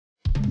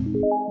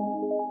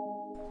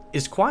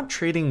Is quant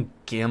trading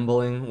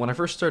gambling? When I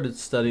first started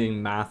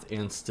studying math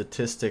and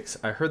statistics,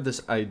 I heard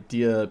this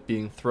idea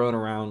being thrown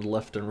around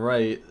left and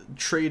right.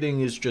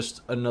 Trading is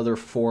just another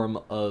form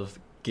of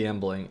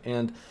gambling.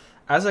 And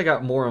as I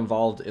got more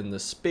involved in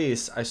this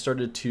space, I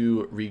started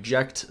to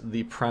reject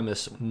the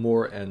premise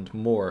more and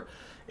more.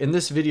 In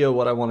this video,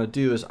 what I want to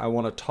do is I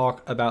want to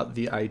talk about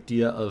the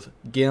idea of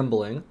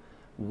gambling,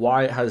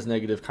 why it has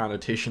negative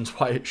connotations,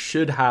 why it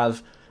should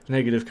have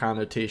negative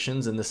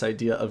connotations, and this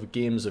idea of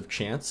games of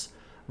chance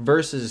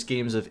versus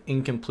games of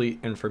incomplete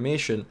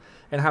information,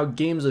 and how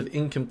games of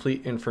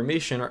incomplete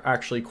information are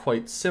actually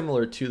quite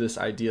similar to this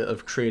idea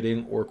of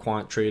trading or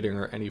quant trading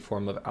or any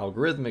form of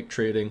algorithmic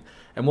trading,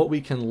 and what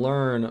we can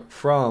learn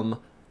from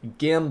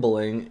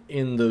gambling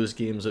in those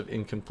games of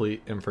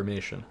incomplete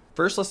information.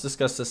 First, let's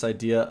discuss this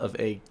idea of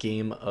a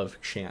game of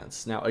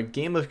chance. Now, a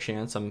game of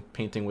chance, I'm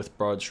painting with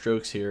broad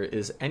strokes here,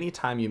 is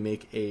anytime you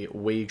make a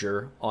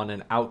wager on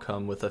an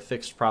outcome with a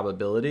fixed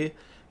probability,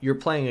 you're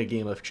playing a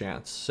game of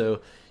chance. So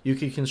you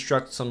can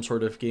construct some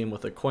sort of game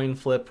with a coin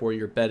flip where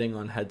you're betting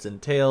on heads and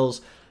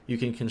tails. You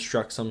can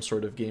construct some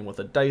sort of game with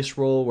a dice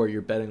roll where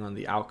you're betting on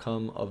the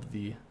outcome of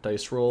the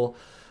dice roll.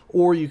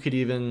 Or you could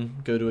even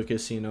go to a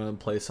casino and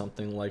play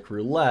something like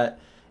roulette.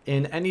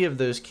 In any of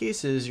those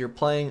cases, you're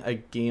playing a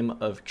game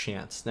of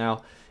chance.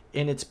 Now,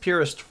 in its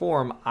purest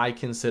form, I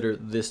consider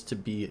this to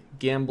be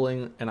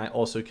gambling, and I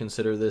also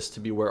consider this to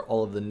be where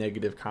all of the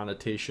negative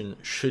connotation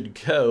should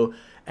go,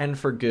 and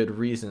for good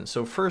reason.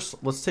 So first,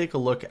 let's take a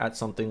look at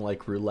something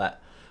like roulette.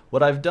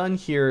 What I've done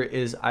here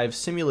is I've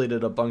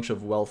simulated a bunch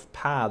of wealth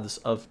paths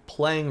of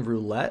playing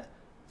roulette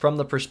from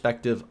the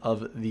perspective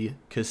of the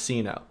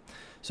casino.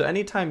 So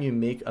anytime you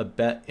make a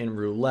bet in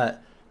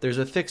roulette, there's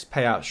a fixed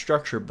payout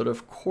structure, but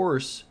of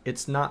course,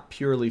 it's not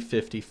purely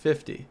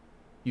 50-50.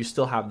 You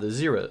still have the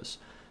zeros.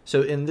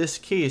 So in this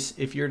case,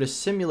 if you're to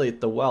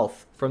simulate the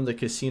wealth from the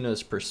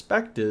casino's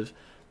perspective,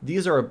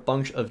 these are a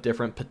bunch of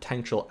different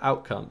potential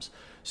outcomes.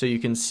 So you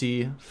can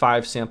see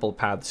 5 sample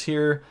paths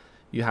here.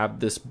 You have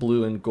this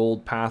blue and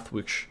gold path,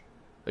 which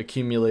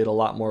accumulate a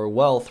lot more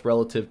wealth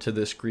relative to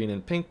this green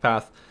and pink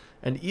path.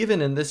 And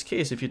even in this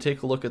case, if you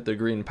take a look at the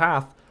green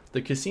path,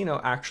 the casino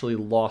actually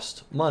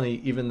lost money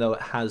even though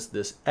it has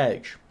this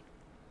edge.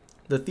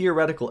 The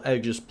theoretical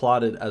edge is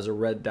plotted as a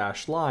red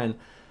dashed line.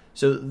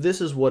 So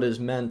this is what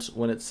is meant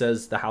when it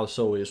says the house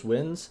always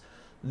wins.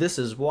 This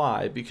is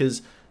why,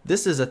 because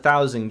this is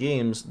 1,000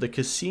 games. The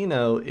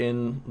casino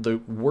in the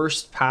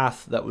worst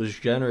path that was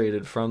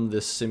generated from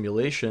this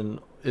simulation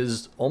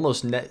is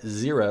almost net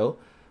zero,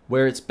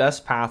 where its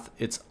best path,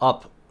 it's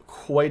up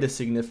quite a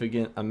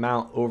significant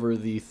amount over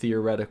the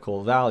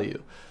theoretical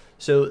value.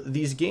 So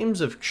these games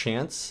of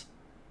chance,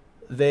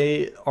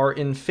 they are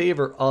in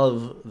favor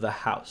of the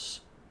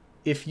house.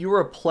 If you're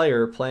a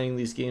player playing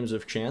these games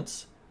of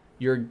chance,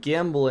 you're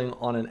gambling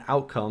on an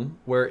outcome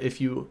where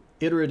if you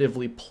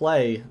iteratively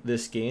play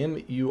this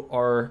game, you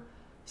are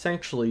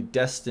essentially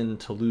destined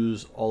to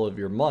lose all of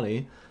your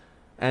money.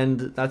 And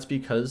that's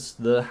because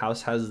the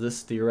house has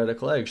this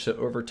theoretical edge. So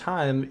over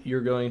time,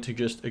 you're going to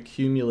just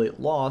accumulate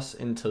loss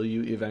until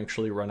you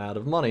eventually run out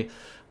of money.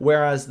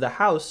 Whereas the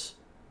house,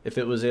 if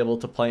it was able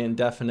to play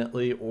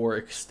indefinitely or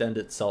extend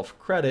itself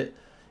credit,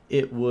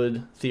 it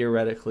would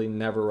theoretically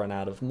never run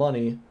out of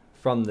money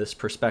from this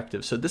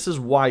perspective. So this is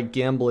why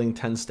gambling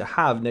tends to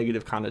have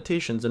negative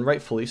connotations, and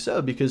rightfully so,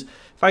 because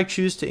if I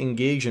choose to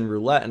engage in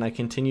roulette and I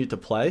continue to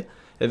play,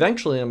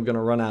 eventually I'm going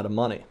to run out of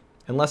money,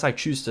 unless I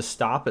choose to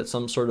stop at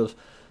some sort of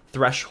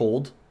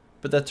threshold,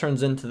 but that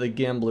turns into the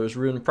gambler's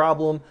ruin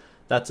problem.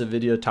 That's a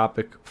video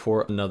topic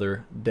for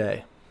another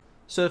day.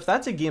 So if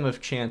that's a game of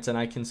chance and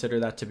I consider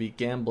that to be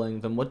gambling,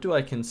 then what do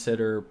I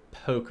consider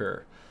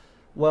poker?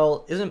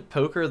 Well, isn't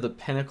poker the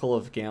pinnacle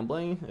of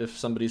gambling? If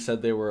somebody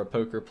said they were a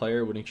poker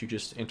player, wouldn't you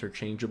just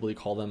interchangeably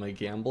call them a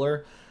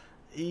gambler?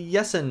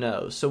 Yes and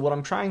no. So what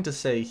I'm trying to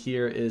say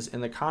here is,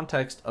 in the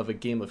context of a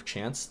game of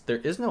chance, there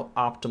is no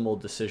optimal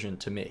decision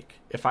to make.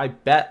 If I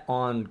bet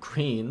on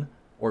green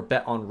or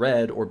bet on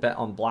red or bet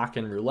on black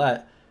in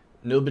roulette,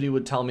 nobody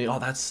would tell me, oh,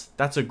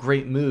 that's a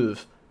great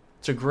move.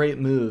 It's a great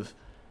move.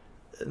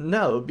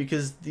 No,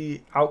 because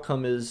the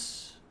outcome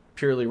is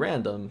purely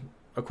random,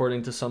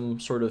 according to some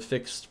sort of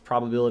fixed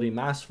probability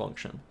mass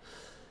function.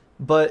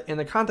 But in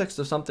the context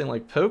of something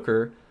like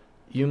poker,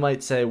 you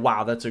might say,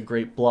 wow, that's a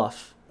great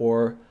bluff,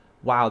 or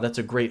wow, that's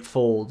a great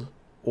fold,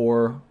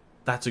 or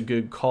that's a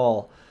good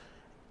call.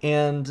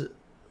 And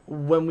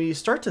when we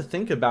start to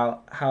think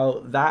about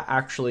how that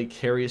actually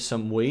carries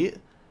some weight,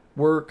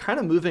 we're kind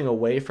of moving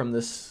away from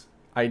this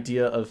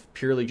idea of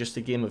purely just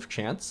a game of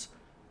chance,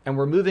 and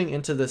we're moving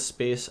into this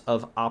space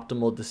of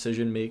optimal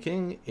decision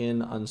making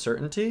in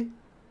uncertainty.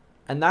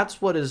 And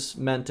that's what is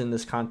meant in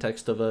this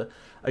context of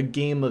a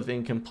game of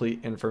incomplete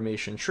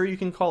information. Sure, you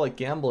can call it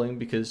gambling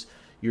because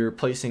you're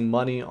placing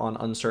money on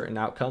uncertain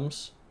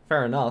outcomes.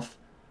 Fair enough.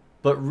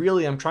 But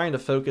really, I'm trying to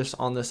focus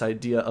on this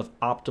idea of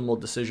optimal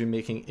decision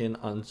making in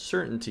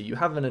uncertainty. You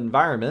have an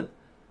environment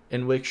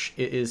in which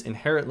it is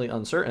inherently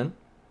uncertain.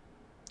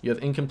 You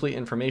have incomplete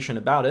information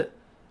about it,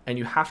 and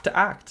you have to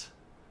act.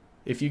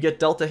 If you get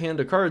dealt a hand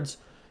of cards,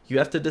 you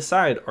have to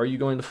decide, are you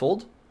going to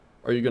fold?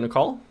 Are you going to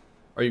call?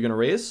 Are you going to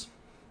raise?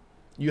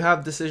 You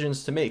have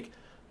decisions to make.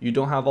 You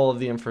don't have all of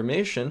the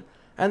information,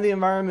 and the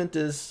environment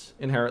is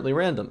inherently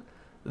random.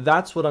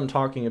 That's what I'm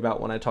talking about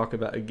when I talk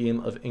about a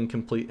game of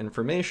incomplete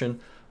information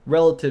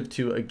relative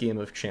to a game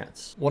of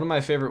chance. One of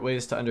my favorite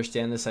ways to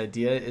understand this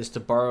idea is to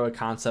borrow a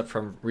concept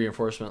from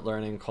reinforcement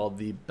learning called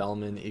the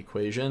Bellman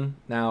equation.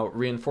 Now,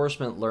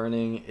 reinforcement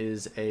learning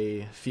is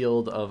a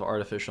field of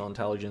artificial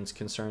intelligence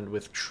concerned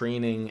with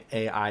training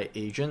AI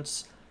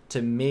agents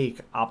to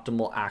make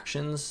optimal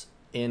actions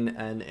in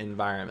an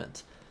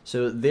environment.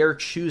 So they're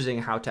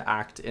choosing how to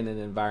act in an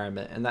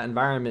environment, and that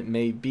environment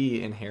may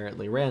be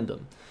inherently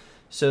random.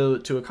 So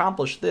to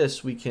accomplish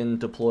this, we can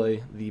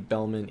deploy the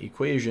Bellman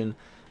equation.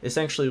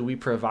 Essentially, we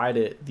provide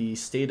it the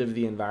state of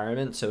the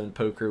environment. So in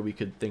poker, we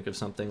could think of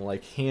something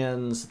like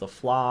hands, the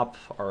flop,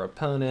 our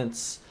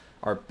opponents,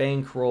 our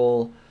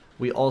bankroll.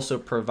 We also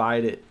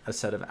provide it a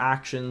set of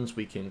actions.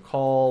 We can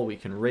call, we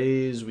can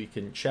raise, we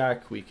can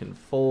check, we can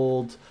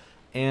fold.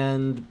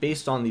 And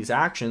based on these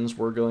actions,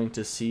 we're going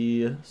to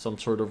see some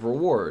sort of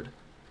reward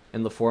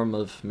in the form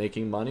of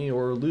making money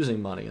or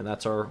losing money. And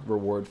that's our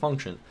reward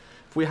function.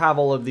 If we have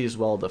all of these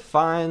well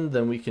defined,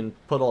 then we can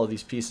put all of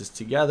these pieces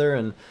together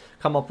and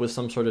come up with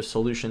some sort of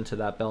solution to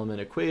that Bellman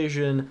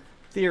equation,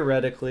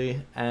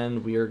 theoretically,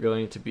 and we are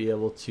going to be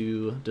able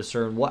to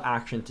discern what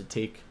action to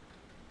take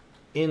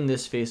in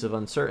this phase of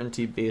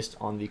uncertainty based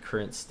on the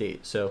current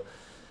state. So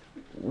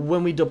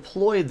when we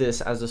deploy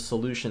this as a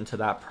solution to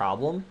that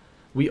problem,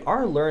 we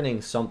are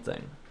learning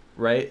something,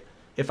 right?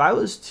 If I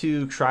was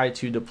to try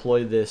to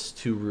deploy this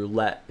to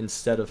roulette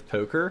instead of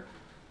poker,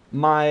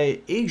 my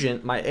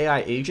agent, my AI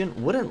agent,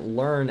 wouldn't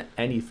learn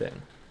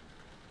anything.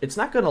 It's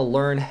not going to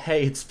learn,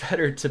 hey, it's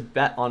better to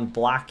bet on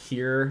black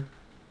here,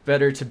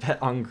 better to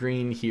bet on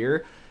green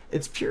here.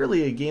 It's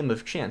purely a game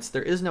of chance.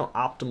 There is no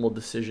optimal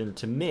decision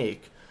to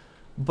make.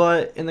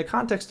 But in the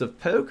context of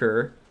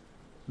poker,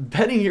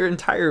 betting your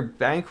entire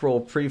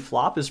bankroll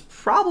pre-flop is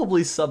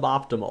probably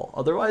suboptimal.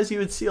 Otherwise, you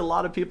would see a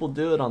lot of people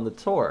do it on the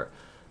tour.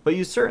 But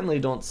you certainly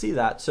don't see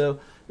that. So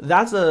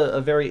that's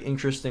a very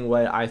interesting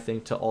way, I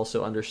think, to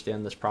also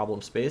understand this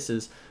problem space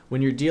is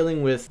when you're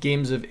dealing with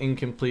games of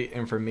incomplete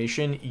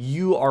information,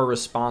 you are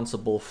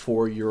responsible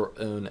for your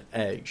own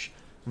edge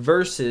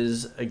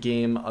versus a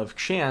game of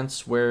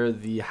chance where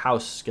the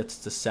house gets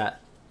to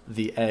set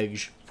the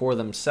edge for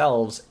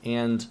themselves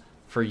and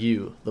for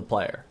you, the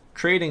player.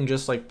 Trading,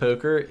 just like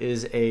poker,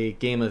 is a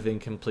game of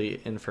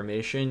incomplete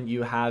information.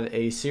 You have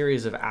a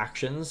series of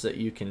actions that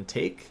you can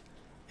take,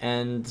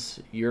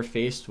 and you're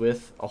faced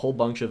with a whole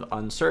bunch of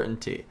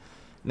uncertainty.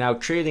 Now,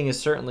 trading is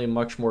certainly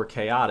much more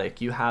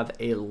chaotic. You have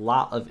a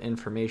lot of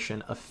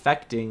information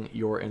affecting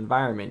your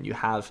environment. You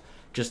have,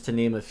 just to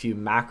name a few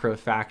macro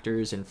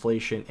factors,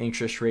 inflation,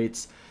 interest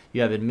rates.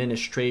 You have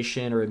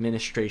administration or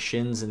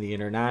administrations in the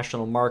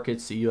international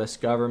markets, the US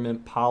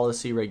government,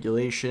 policy,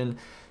 regulation.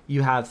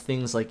 You have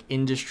things like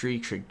industry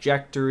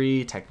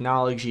trajectory,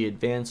 technology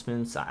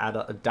advancements,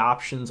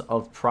 adoptions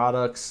of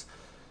products,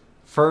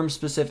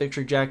 firm-specific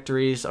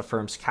trajectories, a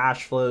firm's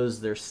cash flows,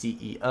 their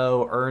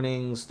CEO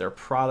earnings, their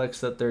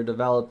products that they're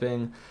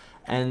developing.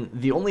 And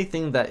the only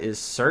thing that is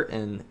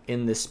certain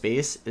in this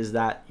space is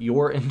that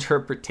your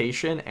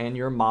interpretation and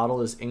your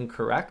model is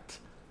incorrect.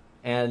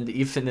 And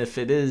even if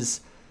it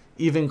is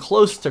even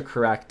close to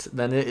correct,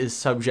 then it is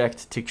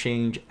subject to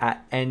change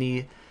at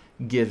any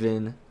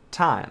given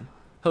time.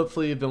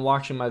 Hopefully you've been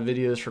watching my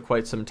videos for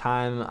quite some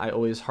time. I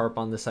always harp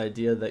on this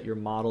idea that your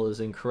model is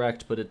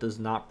incorrect, but it does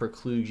not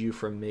preclude you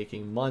from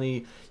making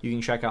money. You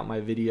can check out my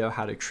video,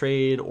 How to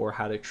Trade, or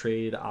How to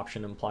Trade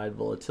Option Implied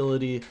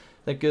Volatility.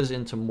 That goes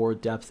into more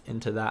depth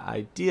into that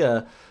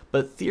idea,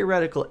 but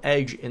theoretical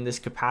edge in this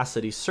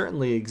capacity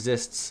certainly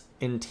exists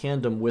in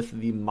tandem with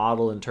the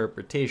model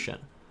interpretation.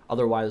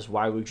 Otherwise,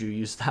 why would you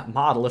use that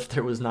model if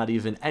there was not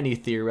even any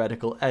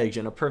theoretical edge?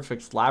 In a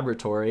perfect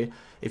laboratory,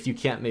 if you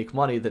can't make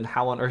money, then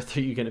how on earth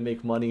are you going to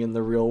make money in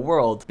the real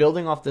world?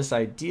 Building off this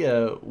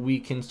idea, we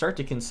can start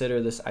to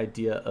consider this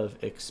idea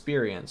of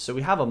experience. So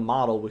we have a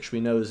model which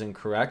we know is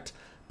incorrect,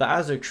 but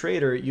as a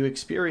trader, you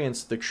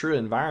experience the true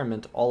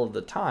environment all of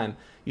the time.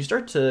 You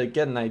start to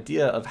get an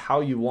idea of how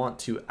you want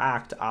to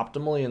act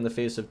optimally in the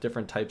face of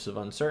different types of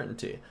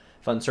uncertainty.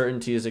 If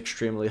uncertainty is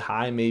extremely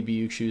high, maybe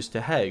you choose to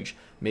hedge.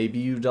 Maybe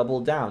you double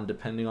down,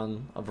 depending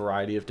on a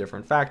variety of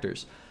different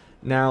factors.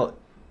 Now,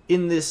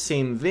 in this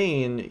same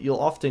vein, you'll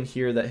often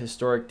hear that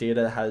historic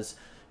data has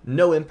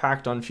no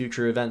impact on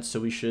future events,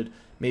 so we should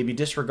maybe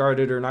disregard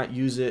it or not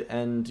use it,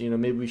 and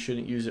maybe we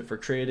shouldn't use it for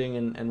trading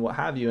and what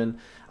have you. And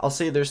I'll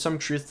say there's some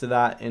truth to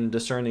that in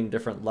discerning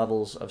different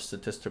levels of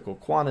statistical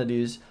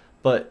quantities.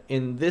 But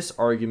in this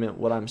argument,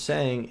 what I'm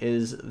saying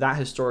is that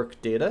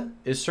historic data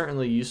is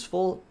certainly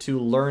useful to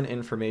learn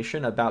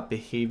information about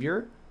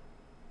behavior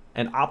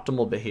and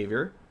optimal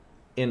behavior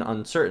in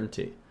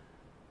uncertainty.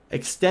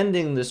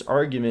 Extending this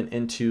argument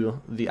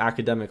into the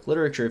academic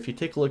literature, if you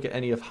take a look at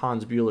any of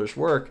Hans Bueller's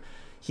work,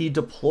 he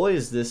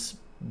deploys this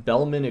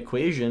Bellman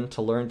equation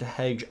to learn to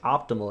hedge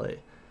optimally.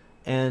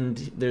 And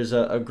there's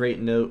a great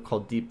note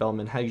called Deep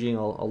Bellman Hedging.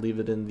 I'll leave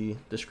it in the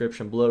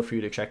description below for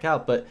you to check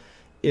out. But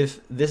if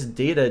this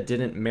data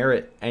didn't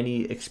merit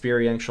any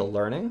experiential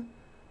learning,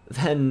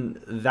 then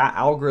that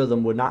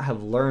algorithm would not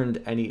have learned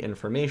any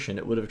information.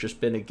 It would have just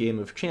been a game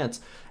of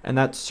chance, and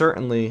that's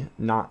certainly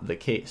not the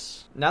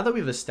case. Now that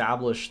we've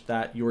established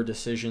that your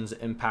decisions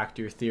impact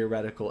your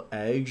theoretical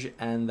edge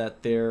and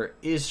that there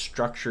is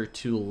structure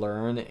to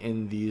learn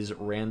in these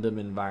random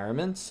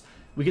environments,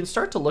 we can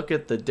start to look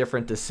at the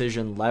different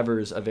decision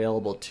levers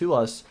available to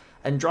us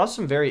and draw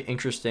some very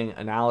interesting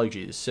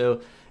analogies.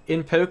 So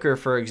in poker,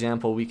 for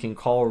example, we can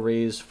call,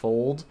 raise,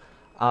 fold.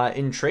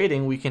 In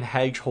trading, we can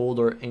hedge, hold,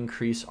 or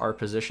increase our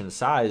position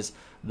size.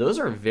 Those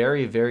are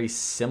very, very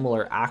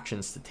similar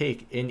actions to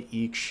take in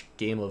each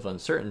game of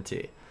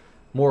uncertainty.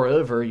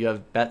 Moreover, you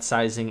have bet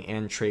sizing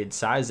and trade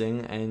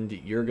sizing, and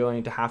you're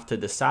going to have to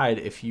decide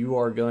if you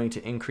are going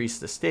to increase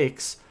the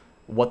stakes,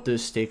 what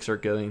those stakes are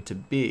going to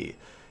be.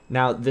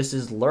 Now, this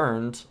is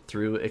learned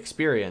through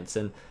experience,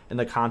 and in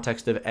the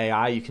context of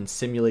AI, you can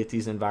simulate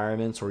these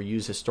environments or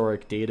use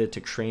historic data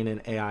to train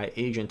an AI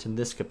agent in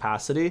this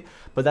capacity,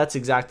 but that's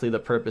exactly the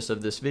purpose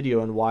of this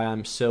video and why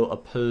I'm so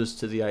opposed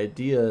to the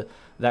idea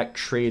that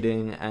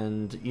trading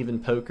and even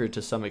poker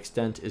to some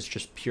extent is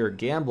just pure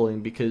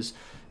gambling, because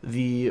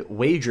the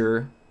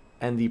wager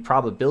and the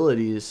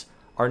probabilities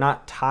are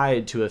not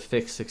tied to a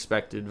fixed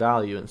expected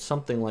value. And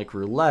something like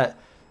roulette,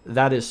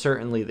 that is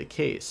certainly the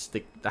case.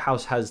 The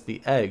house has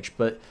the edge,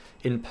 but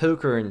in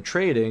poker and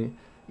trading,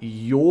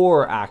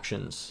 your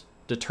actions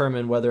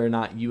determine whether or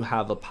not you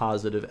have a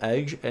positive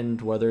edge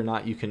and whether or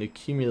not you can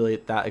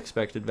accumulate that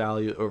expected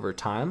value over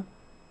time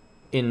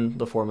in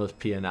the form of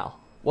P&L.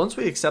 Once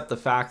we accept the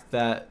fact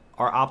that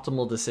our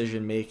optimal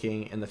decision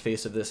making in the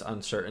face of this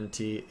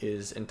uncertainty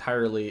is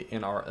entirely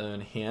in our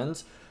own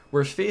hands,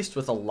 we're faced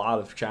with a lot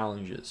of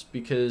challenges,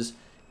 because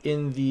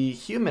in the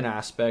human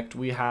aspect,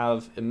 we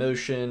have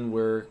emotion,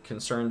 we're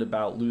concerned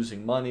about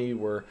losing money,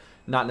 we're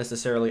not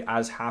necessarily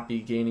as happy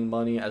gaining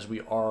money as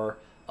we are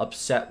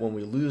upset when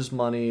we lose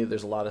money.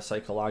 There's a lot of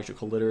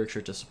psychological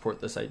literature to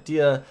support this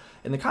idea.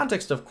 In the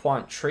context of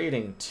quant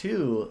trading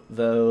too,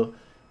 though,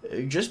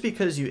 just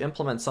because you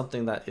implement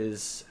something that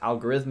is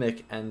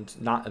algorithmic and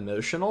not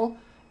emotional,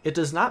 it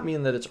does not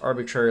mean that it's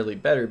arbitrarily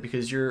better,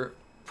 because you're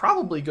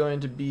probably going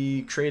to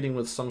be trading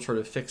with some sort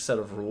of fixed set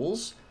of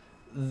rules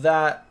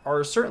that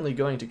are certainly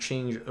going to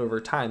change over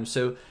time.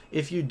 So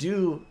if you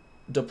do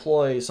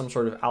deploy some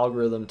sort of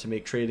algorithm to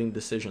make trading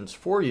decisions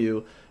for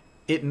you,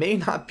 it may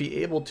not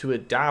be able to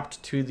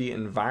adapt to the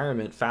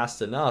environment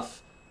fast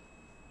enough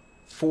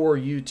for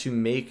you to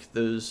make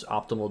those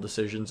optimal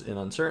decisions in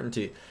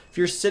uncertainty. If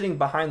you're sitting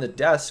behind the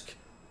desk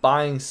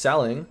buying,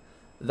 selling,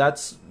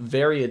 that's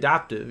very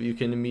adaptive. You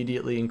can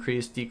immediately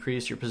increase,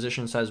 decrease your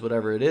position size,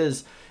 whatever it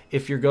is.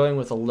 If you're going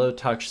with a low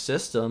touch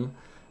system,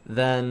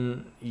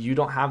 then you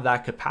don't have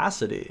that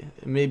capacity.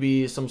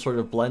 Maybe some sort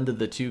of blend of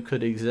the two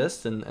could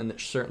exist, and it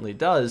certainly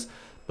does,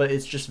 but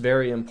it's just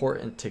very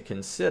important to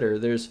consider.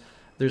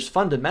 There's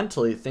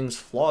fundamentally things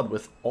flawed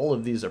with all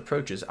of these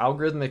approaches.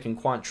 Algorithmic and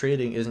quant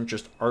trading isn't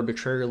just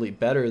arbitrarily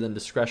better than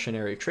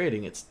discretionary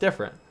trading, it's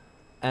different.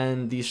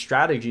 And these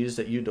strategies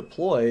that you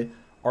deploy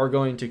are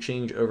going to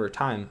change over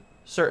time,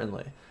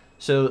 certainly.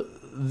 So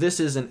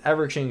this is an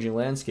ever-changing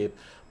landscape.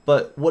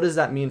 But what does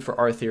that mean for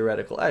our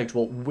theoretical edge?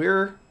 Well,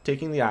 we're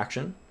taking the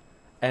action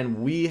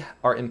and we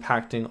are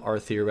impacting our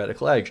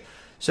theoretical edge.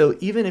 So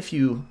even if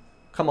you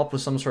come up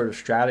with some sort of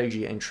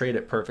strategy and trade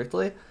it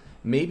perfectly,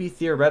 maybe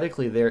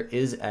theoretically there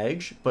is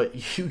edge,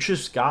 but you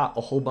just got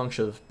a whole bunch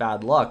of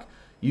bad luck.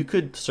 You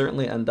could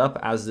certainly end up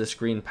as this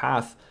green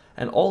path,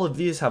 and all of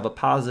these have a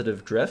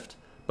positive drift,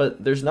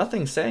 but there's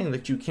nothing saying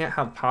that you can't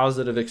have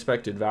positive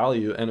expected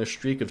value and a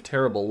streak of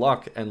terrible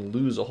luck and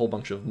lose a whole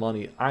bunch of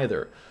money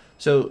either.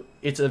 So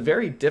it's a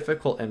very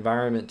difficult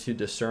environment to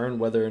discern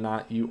whether or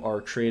not you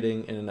are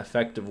trading in an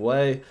effective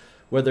way,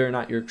 whether or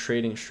not your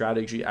trading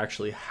strategy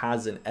actually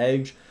has an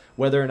edge,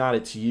 whether or not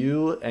it's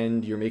you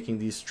and you're making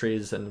these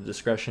trades in a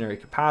discretionary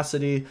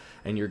capacity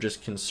and you're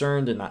just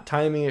concerned and not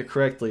timing it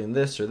correctly in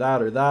this or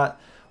that,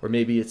 or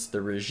maybe it's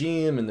the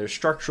regime and there's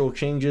structural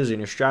changes in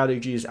your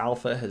strategies,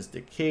 alpha has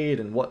decayed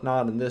and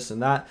whatnot and this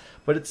and that,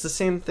 but it's the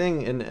same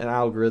thing in an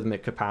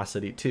algorithmic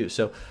capacity too.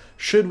 So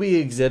should we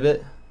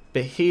exhibit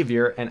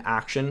behavior and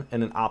action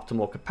in an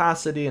optimal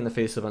capacity in the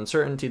face of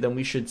uncertainty, then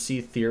we should see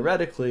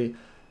theoretically,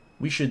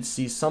 we should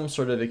see some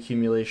sort of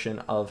accumulation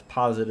of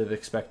positive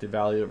expected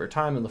value over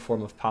time in the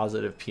form of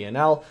positive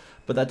P&L,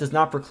 but that does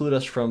not preclude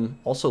us from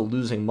also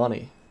losing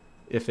money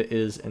if it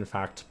is in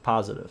fact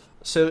positive.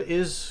 So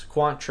is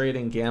quant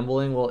trading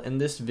gambling? Well, in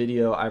this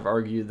video, I've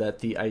argued that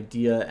the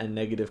idea and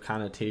negative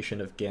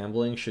connotation of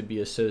gambling should be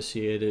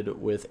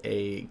associated with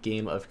a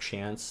game of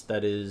chance,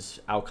 that is,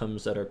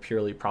 outcomes that are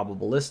purely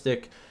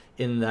probabilistic,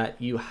 in that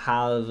you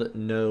have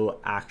no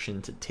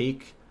action to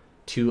take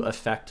to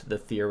affect the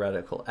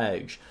theoretical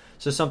edge.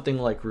 So something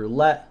like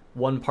roulette,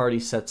 one party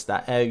sets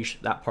that edge,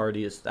 that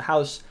party is the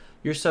house,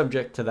 you're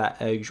subject to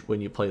that edge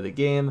when you play the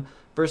game,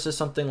 versus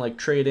something like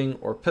trading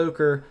or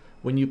poker,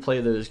 when you play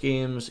those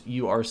games,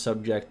 you are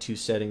subject to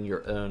setting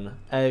your own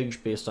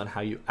edge based on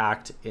how you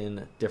act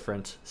in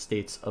different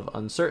states of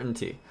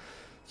uncertainty.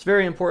 It's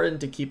very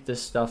important to keep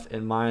this stuff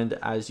in mind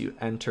as you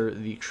enter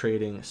the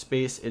trading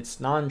space.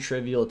 It's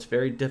non-trivial. It's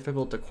very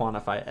difficult to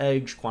quantify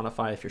edge,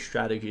 quantify if your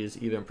strategy is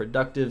even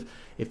productive,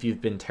 if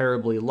you've been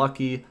terribly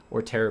lucky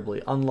or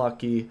terribly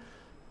unlucky.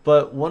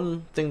 But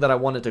one thing that I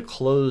wanted to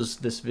close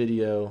this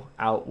video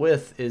out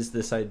with is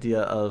this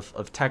idea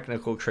of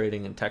technical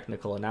trading and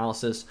technical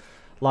analysis.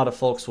 A lot of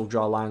folks will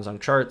draw lines on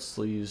charts.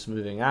 They'll use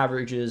moving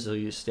averages. They'll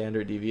use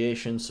standard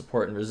deviations,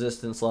 support and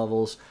resistance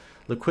levels,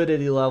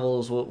 liquidity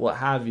levels, what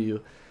have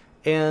you.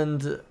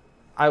 And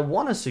I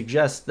want to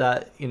suggest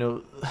that,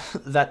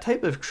 that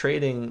type of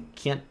trading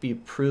can't be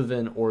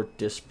proven or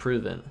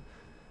disproven.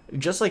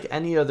 Just like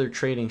any other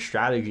trading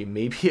strategy,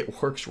 maybe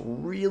it works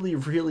really,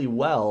 really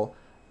well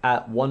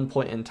at one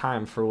point in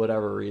time for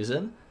whatever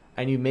reason,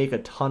 and you make a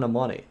ton of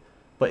money.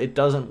 But it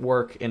doesn't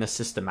work in a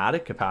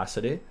systematic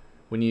capacity.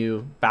 When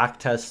you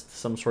backtest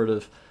some sort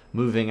of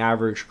moving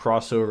average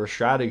crossover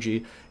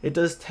strategy, it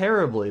does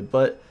terribly.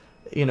 But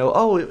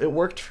oh, it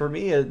worked for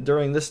me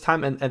during this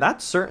time, and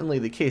that's certainly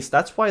the case.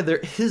 That's why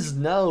there is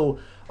no,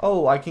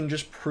 oh, I can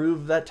just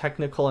prove that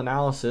technical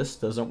analysis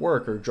doesn't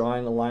work or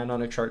drawing a line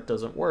on a chart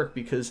doesn't work,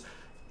 because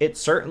it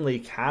certainly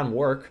can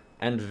work,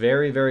 and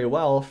very, very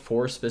well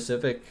for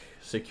specific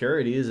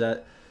securities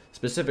at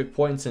specific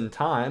points in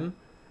time.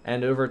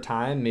 And over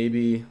time,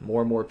 maybe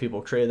more and more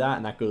people trade that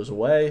and that goes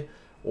away,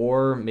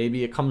 or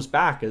maybe it comes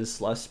back as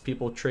less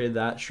people trade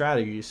that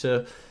strategy.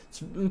 So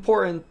it's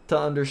important to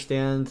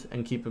understand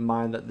and keep in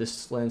mind that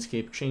this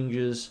landscape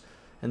changes,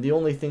 and the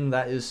only thing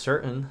that is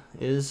certain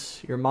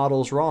is your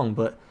model's wrong.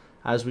 But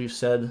as we've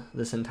said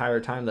this entire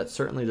time, that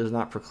certainly does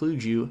not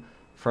preclude you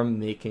from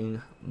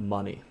making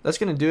money. That's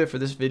going to do it for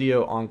this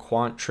video on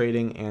quant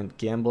trading and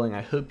gambling.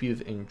 I hope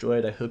you've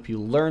enjoyed. I hope you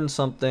learned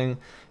something.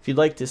 If you'd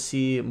like to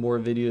see more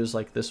videos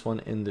like this one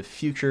in the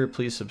future,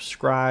 please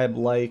subscribe,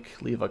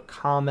 leave a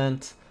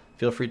comment.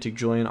 Feel free to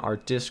join our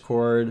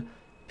Discord.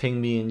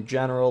 Ping me in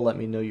general, let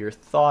me know your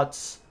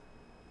thoughts.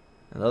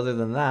 And other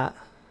than that,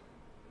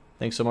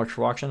 thanks so much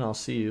for watching. I'll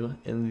see you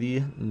in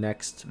the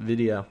next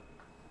video.